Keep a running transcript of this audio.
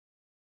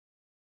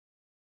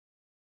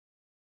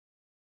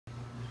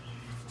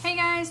Hey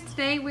guys,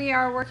 today we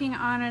are working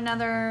on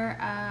another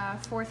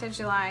 4th of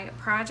July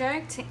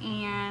project,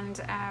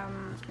 and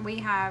we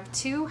have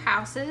two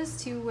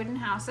wooden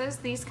houses.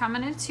 These come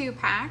in a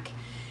 2-pack,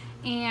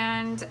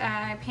 and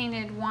I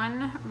painted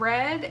one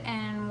red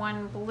and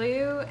one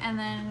blue, and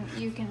then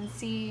you can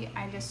see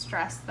I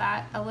distressed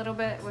that a little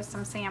bit with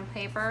some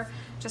sandpaper.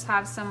 Just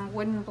have some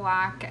wooden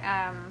block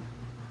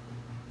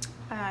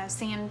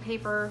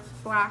sandpaper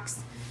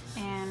blocks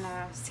and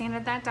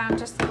sanded that down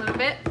just a little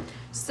bit.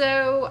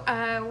 So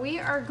we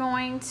are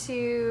going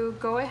to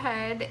go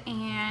ahead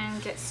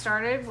and get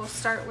started. We'll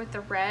start with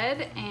the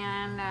red,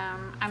 and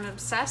I'm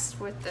obsessed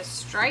with the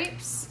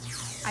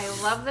stripes. I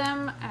love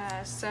them.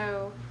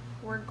 So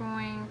we're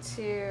going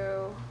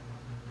to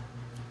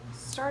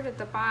start at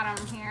the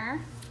bottom here,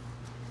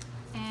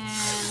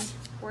 and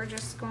we're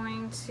just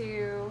going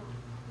to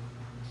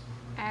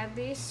add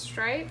these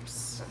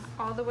stripes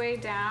all the way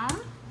down.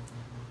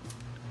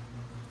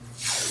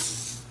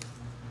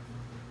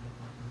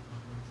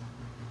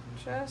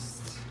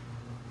 Just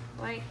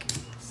like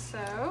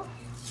so.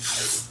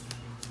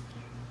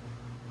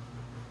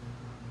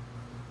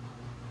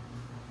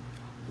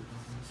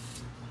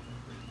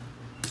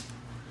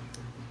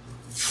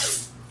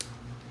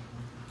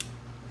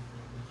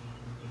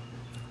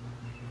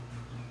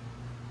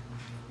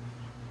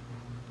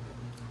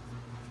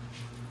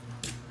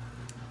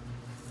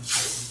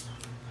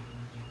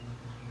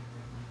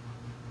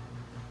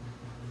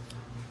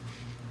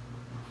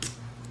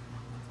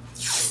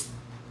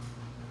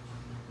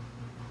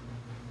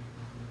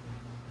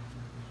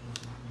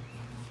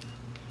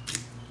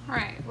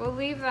 Alright, we'll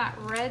leave that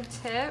red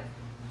tip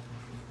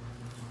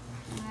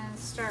and then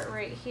start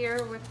right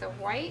here with the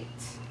white.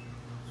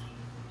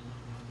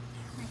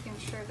 Making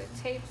sure the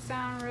tape's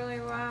down really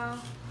well.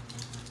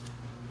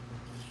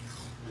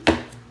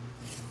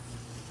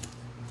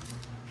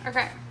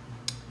 Okay,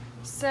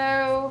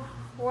 so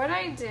what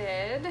I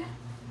did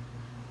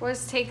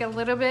was take a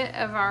little bit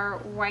of our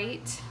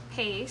white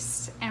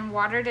paste and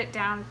watered it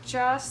down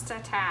just a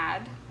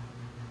tad,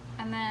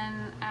 and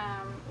then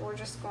we're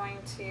just going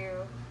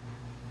to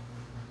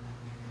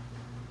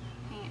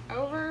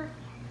over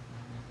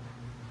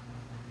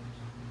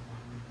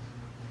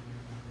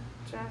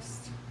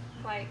just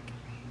like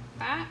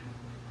that.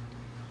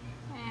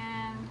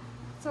 And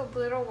it's a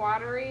little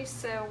watery,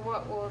 so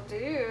what we'll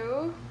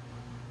do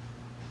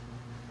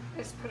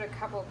is put a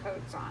couple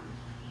coats on.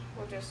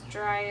 We'll just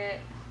dry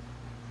it,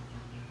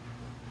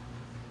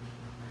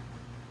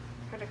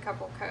 put a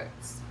couple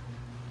coats,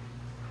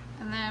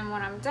 and then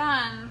when I'm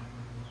done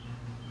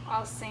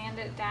I'll sand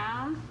it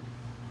down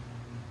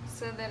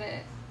so that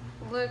it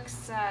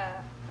looks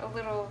a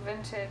little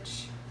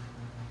vintage,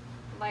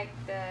 like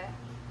the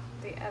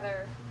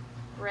other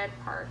red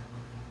part.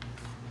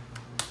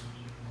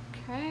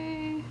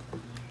 Okay,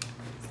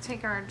 let's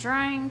take our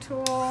drying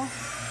tool.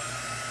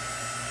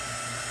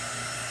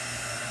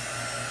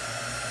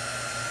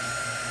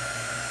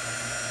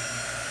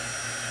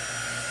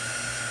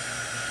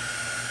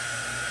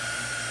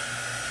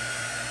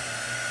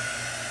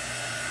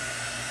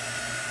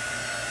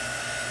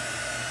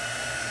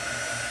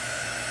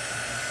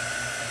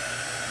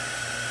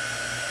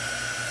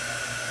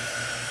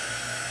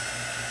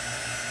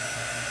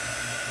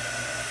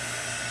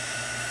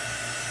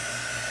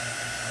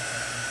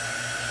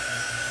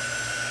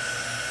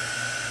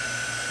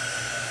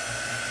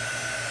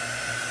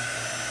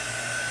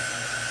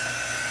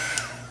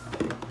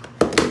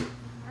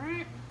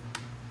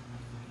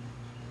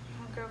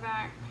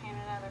 Back, paint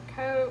another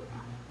coat.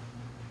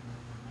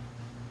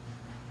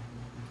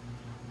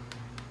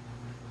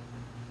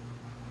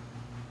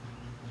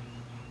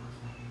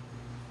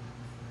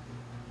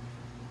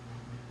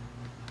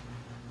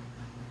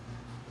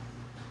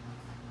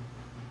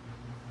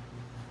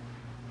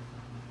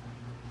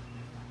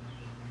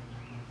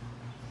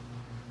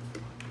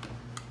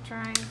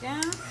 Drying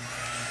down.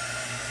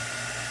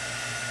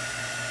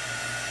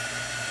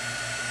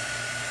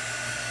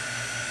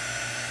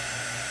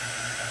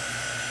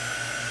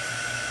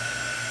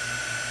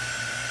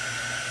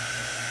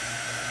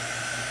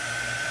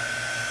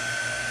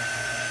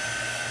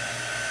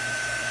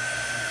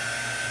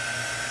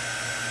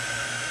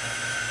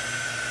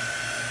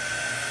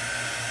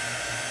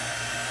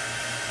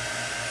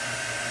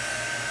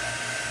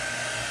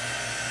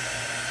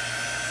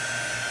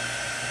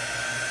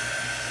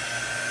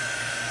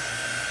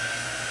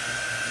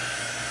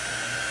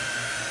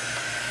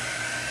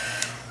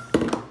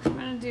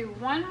 Do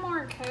one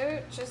more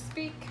coat just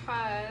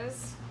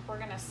because we're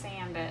going to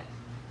sand it.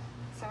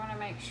 So I want to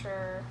make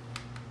sure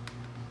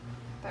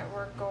that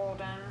we're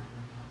golden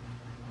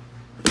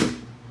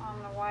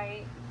on the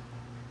white.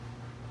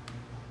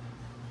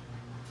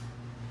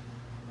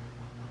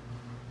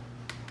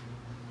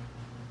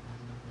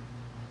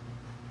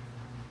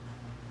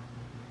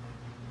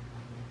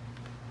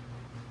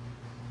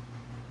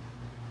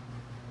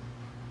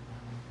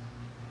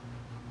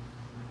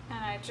 And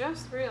I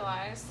just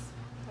realized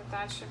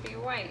that should be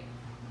white.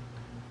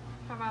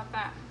 How about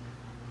that?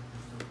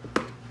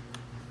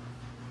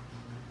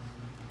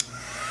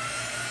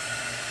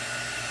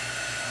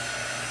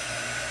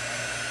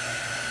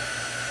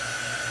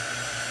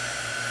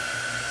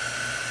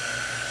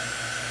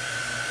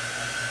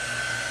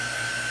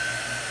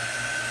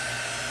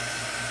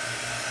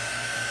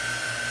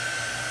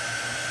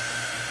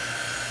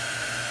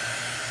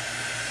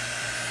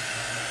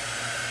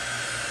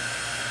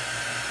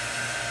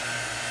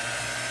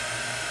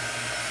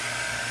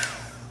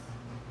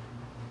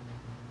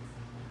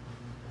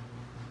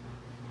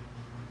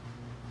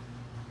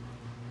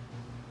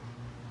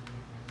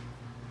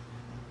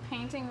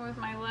 painting with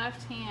my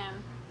left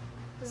hand.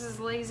 This is as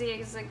lazy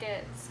as it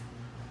gets.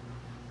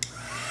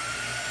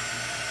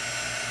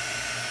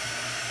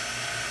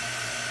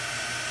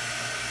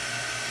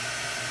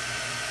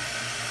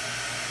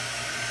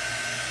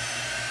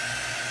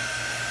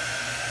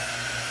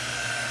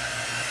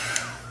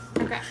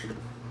 Okay.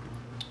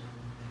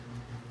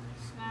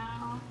 So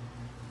now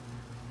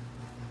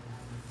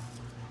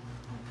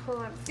I'll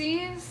pull up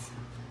these.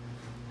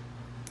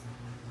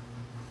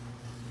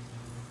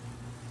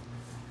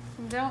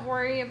 Don't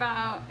worry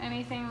about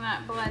anything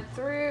that bled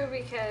through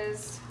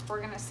because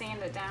we're gonna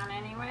sand it down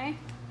anyway.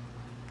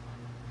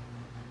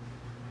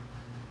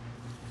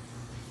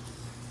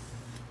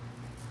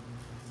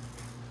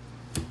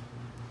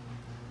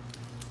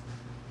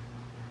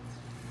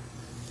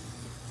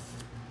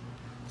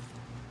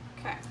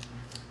 Okay.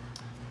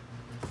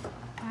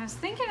 I was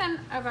thinking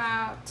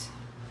about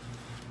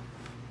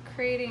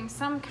creating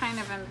some kind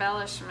of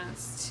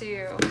embellishments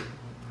too,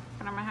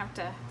 but I'm gonna have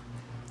to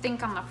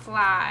think on the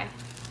fly.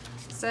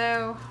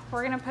 So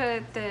we're gonna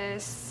put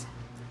this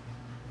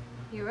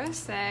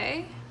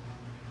USA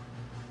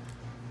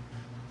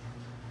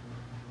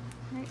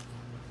right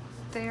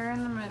there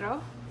in the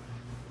middle.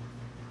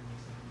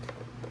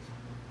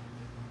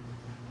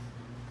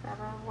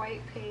 Grab our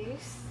white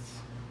paste.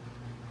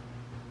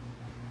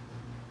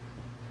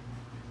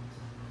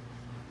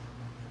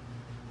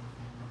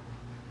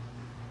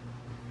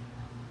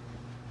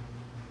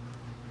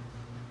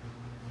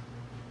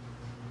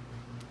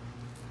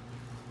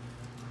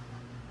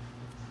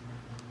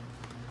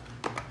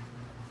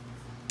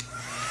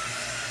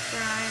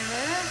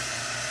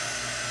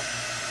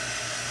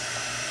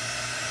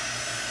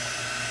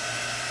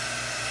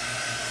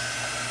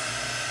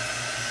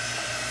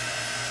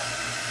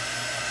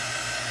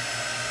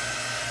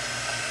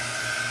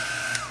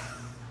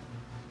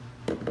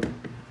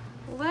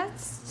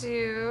 Let's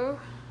do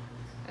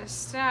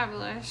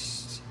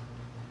established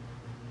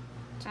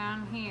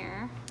down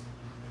here.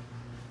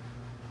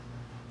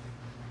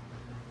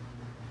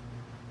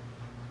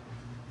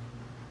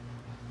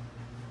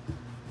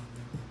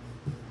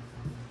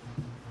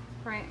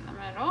 Right in the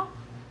middle.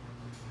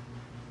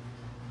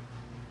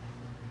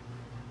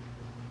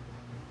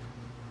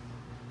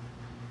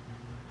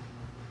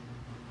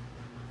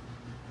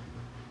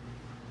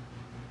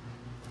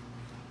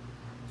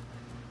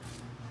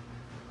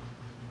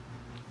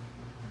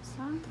 This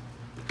one.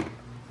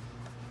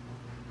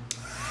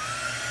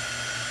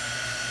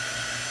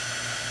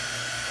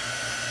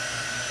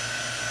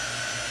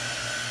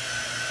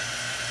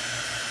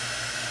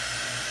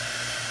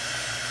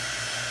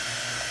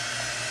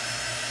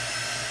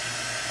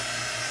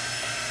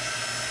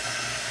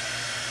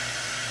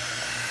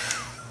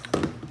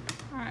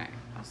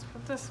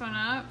 This one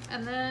up,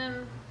 and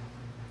then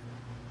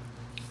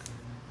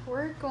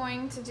we're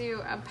going to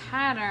do a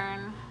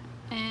pattern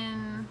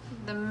in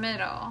the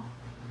middle.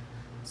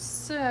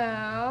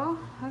 So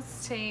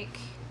let's take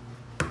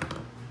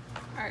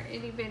our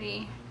itty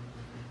bitty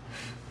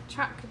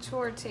chalk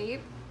couture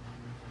tape.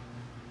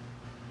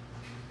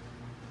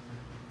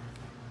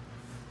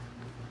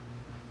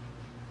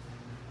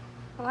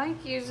 I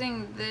like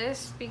using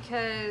this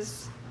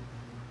because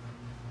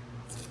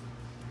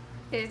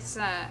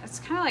it's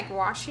kind of like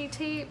washi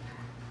tape,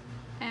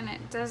 and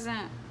it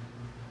doesn't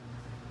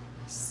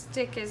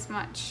stick as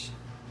much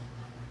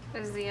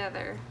as the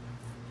other.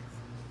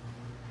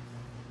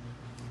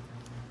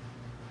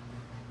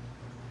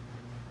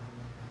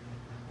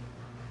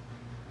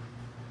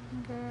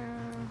 Go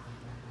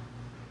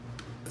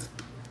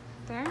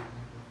there.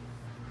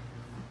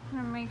 I'm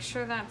gonna make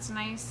sure that's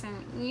nice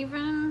and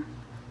even.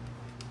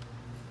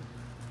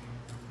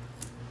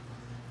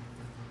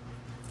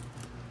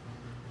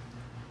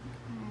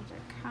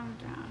 Come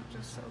down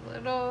just a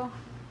little.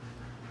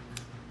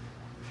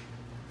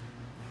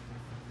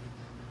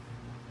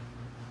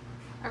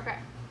 Okay.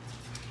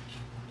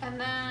 And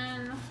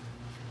then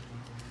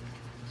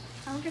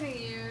I'm gonna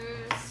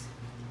use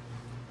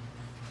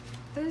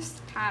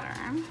this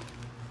pattern.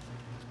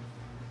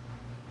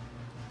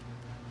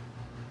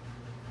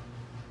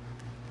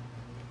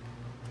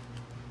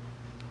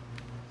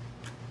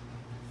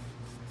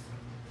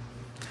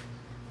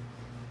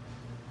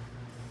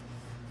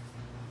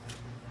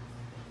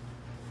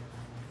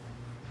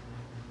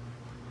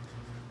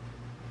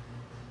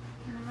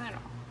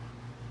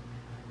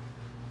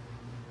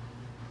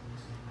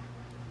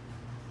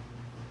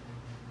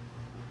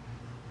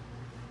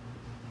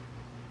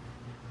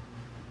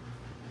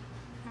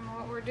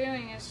 What we're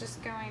doing is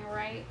just going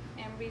right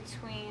in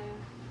between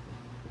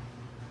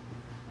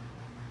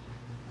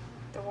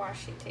the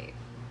washi tape.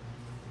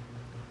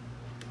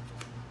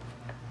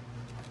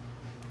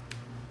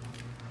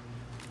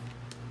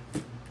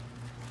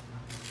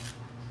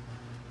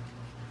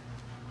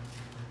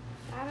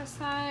 That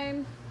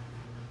aside,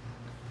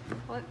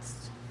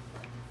 let's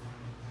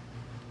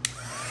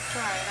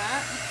try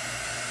that.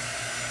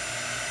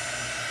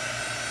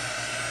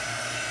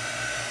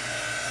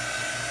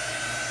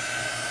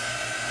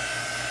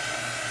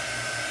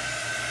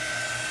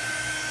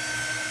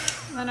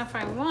 Then if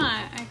I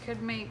want, I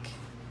could make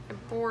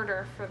a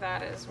border for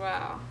that as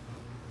well.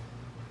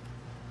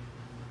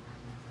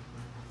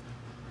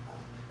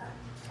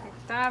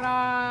 Take that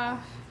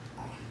off,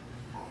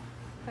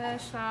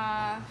 fish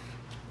off.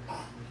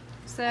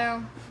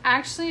 So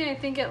actually I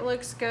think it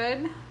looks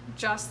good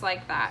just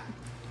like that.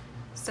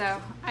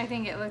 So I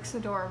think it looks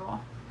adorable.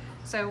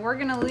 So we're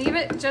gonna leave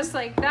it just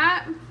like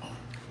that.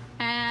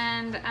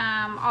 And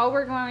all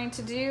we're going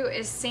to do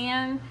is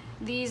sand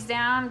these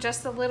down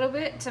just a little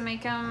bit to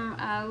make them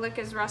look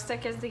as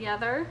rustic as the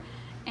other.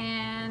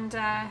 And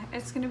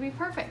it's gonna be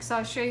perfect. So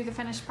I'll show you the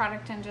finished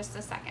product in just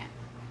a second.